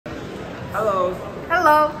Hello.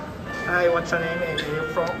 Hello. Hi, what's your name and where are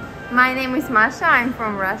you from? My name is Marsha. I'm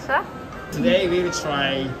from Russia. Today we will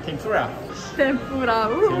try tempura. Tempura.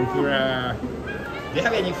 Ooh. Tempura. Do you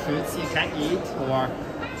have any foods you can eat or?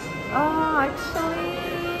 Oh,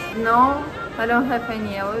 actually, no. I don't have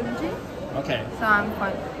any allergy, Okay. so I'm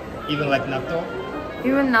fine. Even like natto?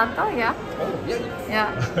 Even natto, yeah. Oh, really?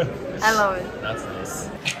 Yeah. I love it. That's nice.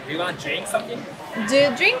 Do you want to drink something? Do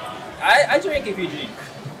you drink? I drink if you drink.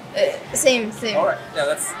 Same. Alright, yeah,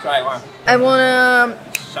 let's try one. I want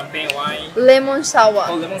Champagne wine. lemon sour.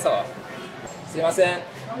 Oh, lemon sour. すいません。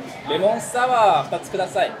レモンサワー2つくだ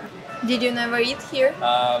さい。 Did you never eat here?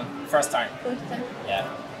 First time. First time. Yeah.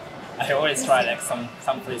 I always try like some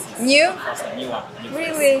places. New? First time, new one. New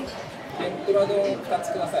place. Really? 天ぷら丼2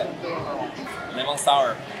つください。レモンサ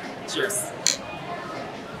ワー。Cheers.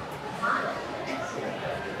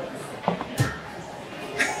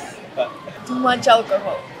 Too much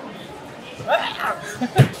alcohol.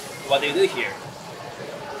 What do you do here?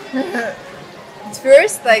 At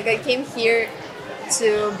first, like I came here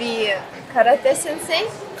to be a karate sensei.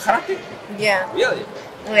 Karate? Yeah. Really?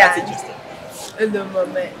 Yeah. That's interesting.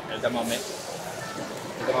 Edamame. Edamame.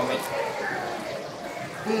 Edamame.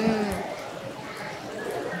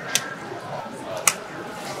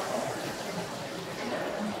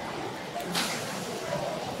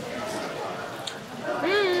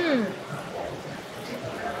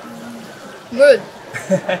 Good.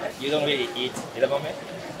 You don't really eat edamame?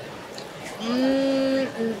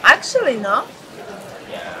 Actually, no.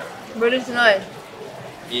 Yeah. But it's nice.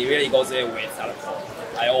 It really goes there with alcohol.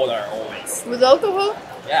 I order always. With alcohol?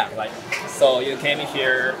 Yeah, like, so you came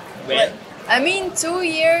here when? I mean, 2.5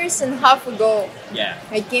 years ago. Yeah.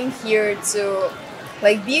 I came here to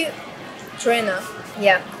like be trainer.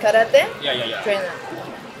 Yeah, karate Yeah. trainer.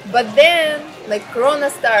 But then, like Corona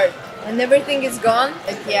started and everything is gone.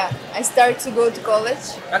 Like yeah, I start to go to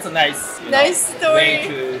college. That's a nice, Nice story. way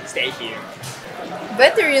to stay here.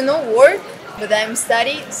 Better, work. But I'm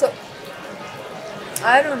studying, so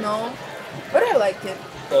I don't know. But I like it.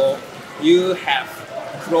 So you have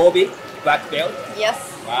Kurobi black belt. Yes.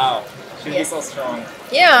 Wow, should be Yes. so strong.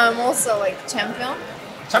 Yeah, I'm also like champion.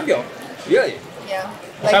 Champion? Really? Yeah.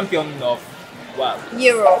 Like Champion of what?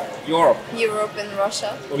 Europe Europe. and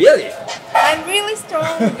Russia. Really? I'm really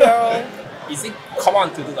strong, girl. Is it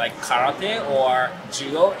common to do like karate or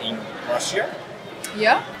judo in Russia?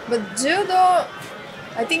 Yeah. But judo,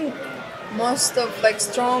 I think most of like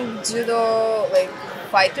strong judo like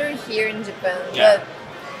fighter here in Japan. Yeah. But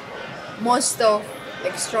most of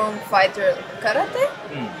like strong fighter karate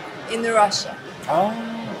in Russia. Oh.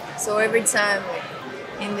 So every time like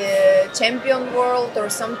in the champion world or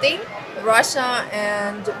something, Russia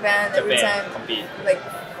and Japan every time compete. like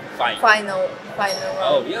Fine. final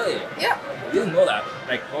Oh, round. really? Yeah. I didn't know that.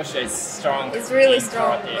 Like Russia is strong. It's really in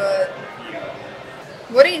strong, karate. but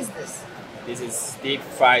what is this? This is deep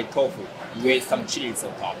fried tofu with some chilies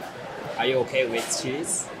on top. Are you okay with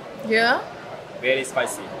chilies? Yeah. Very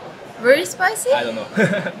spicy. Very spicy? I don't know.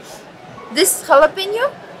 This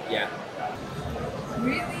jalapeno? Yeah.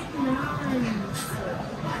 Really nice.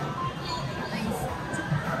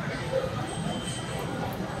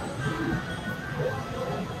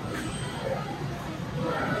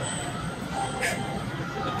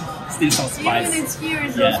 Still some spice. Even it's here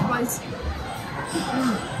is Yeah. so spicy.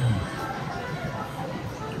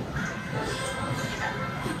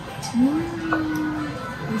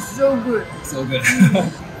 It's so good. So good.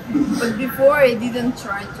 But before I didn't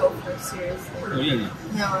try tofu seriously. Really?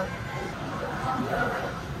 No.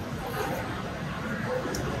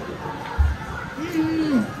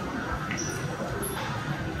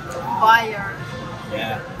 Fire.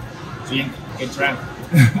 Yeah. Drink. Get drunk.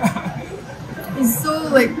 It's so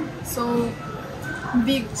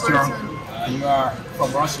big Strong. person. You are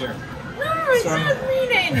from Russia. No, it's Strong. not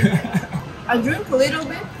meaning. I drink a little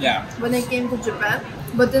bit Yeah. when I came to Japan,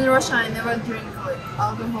 but in Russia I never drink like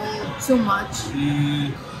alcohol too much.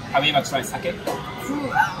 Have you ever tried sake?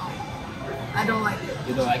 True, I don't like it.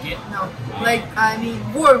 You don't like it? No, like I mean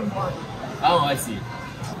warm one. Oh, I see.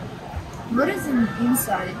 What is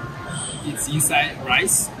inside? It's inside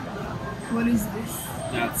rice. What is this?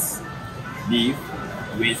 That's beef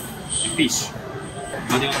with fish.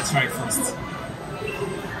 What do you want to try first?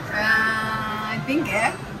 I think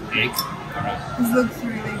egg. Egg. Alright. This looks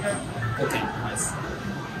really good. Okay, nice.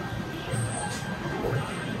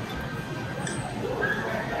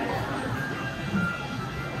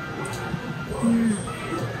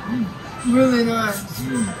 Really nice.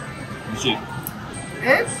 Legit.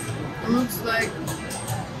 Egg looks like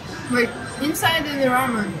inside in the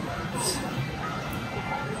ramen.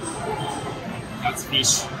 That's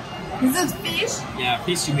fish. Is it fish? Yeah,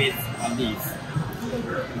 fish with leaf.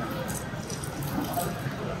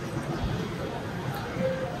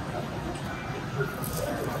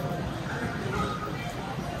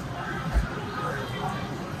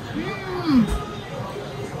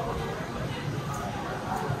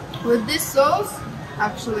 With this sauce,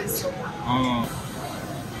 actually it's so good. Oh.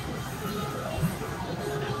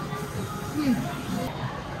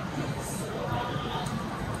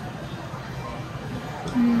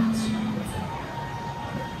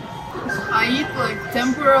 I eat like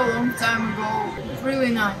tempura a long time ago. It's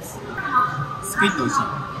really nice. Squid oishi.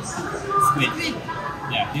 Squid. Squid.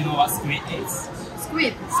 Yeah, do you know what squid is?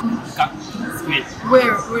 Squid. Squid.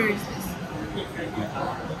 Where is this?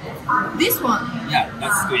 This one? Yeah,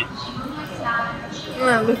 that's squid.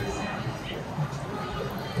 Yeah, look.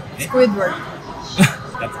 Squidward.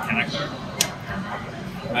 That's a character.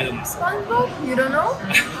 I don't know. SpongeBob? You don't know?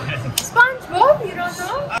 SpongeBob? You don't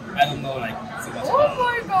know? I don't know like so much. Oh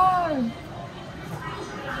my god!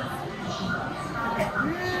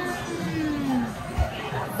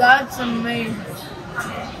 That's amazing.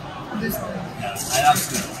 This one. Yeah, I love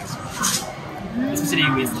squid actually.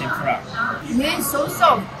 Especially with tempura. Yeah, it's so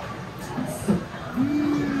soft.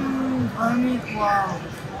 I mean, wow.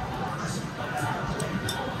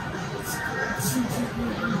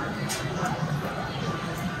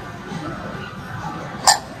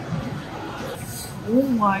 Oh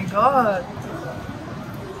my god.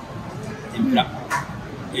 Tempura.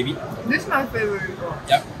 Ebi. This is my favorite one.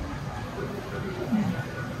 Yeah.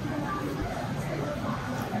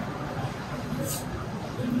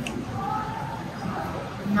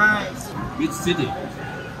 Nice. Which city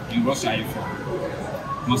in Russia are you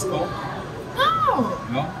from? Moscow? No!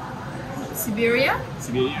 No? Siberia?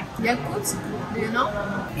 Siberia? Yakutsk, do you know?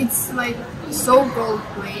 It's like so cold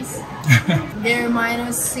place. They're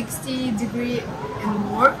minus 60 degree and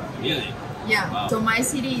more. Really? Yeah. Wow. So my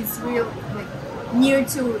city is real like near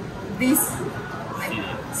to this like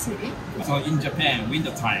city. So in Japan,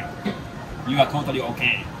 winter time, you are totally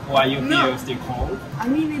okay, or you feel No. still cold? I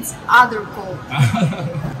mean it's other cold.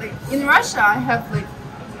 Like in Russia I have like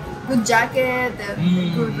good jacket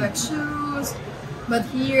and good like shoes. But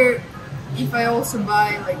here if I also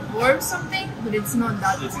buy like warm something, but it's not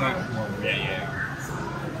that It's warm. not warm.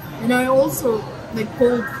 Yeah. And I also like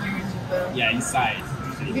cold here in Japan. Yeah, inside.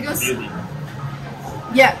 Because- building.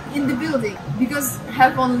 Yeah, in the building because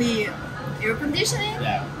have only air conditioning,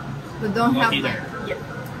 Yeah. but don't No have heater. like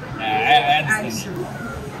I understand. actually.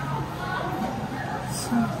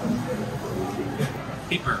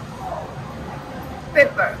 Pepper.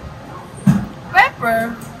 Pepper.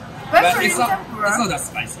 Pepper. But Pepper in it's not tempura. that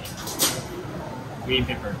spicy. Green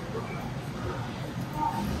pepper.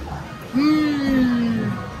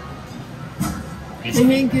 I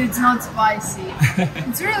think it's not spicy.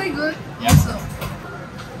 It's really good also.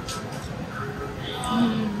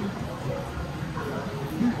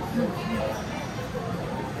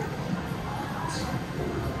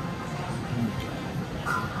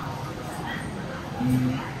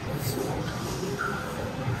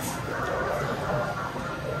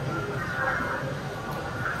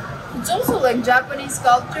 It's also like Japanese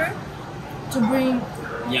culture to bring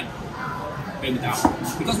Yeah. Bring it down.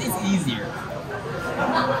 Because it's easier.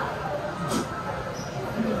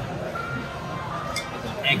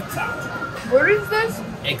 Eggplant. what is this?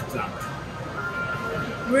 Eggplant.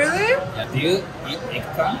 Really? Yeah. Do you eat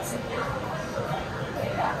eggplant?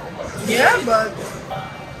 Yeah, but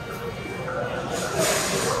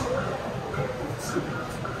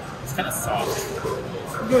It's kind of soft.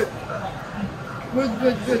 good.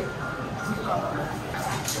 Good.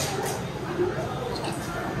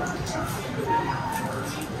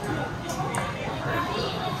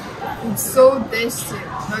 It's so tasty.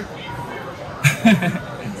 Like,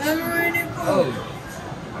 I'm really full. Oh.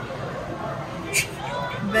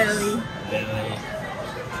 Belly. Belly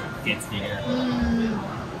gets bigger.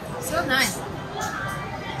 So nice.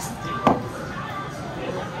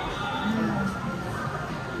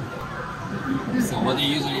 So what do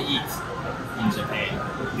you usually eat in Japan?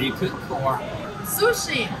 Do you cook or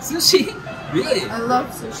Sushi. sushi? Really? I love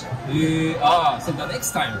sushi. So the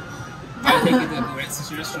next time I'll take you to a great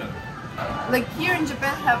sushi restaurant. Like here in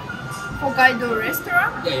Japan have Hokkaido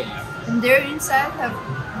restaurant Yeah. and there inside have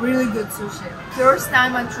really good sushi. First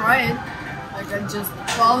time I tried, like I just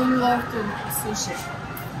fall in love with sushi.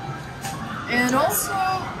 And also,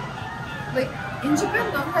 like in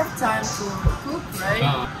Japan don't have time to cook,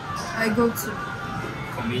 right? I go to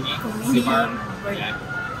Convenient. Convenient, Super. right. Yeah.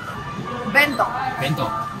 bento. Bento.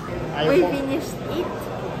 We finished it.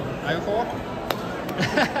 Are you full?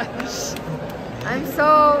 I'm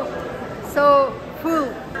so full.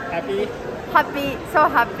 happy? Happy, so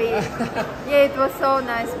happy. Yeah, it was so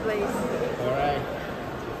nice place. Alright.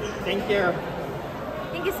 Thank you.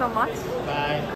 Thank you so much. Bye.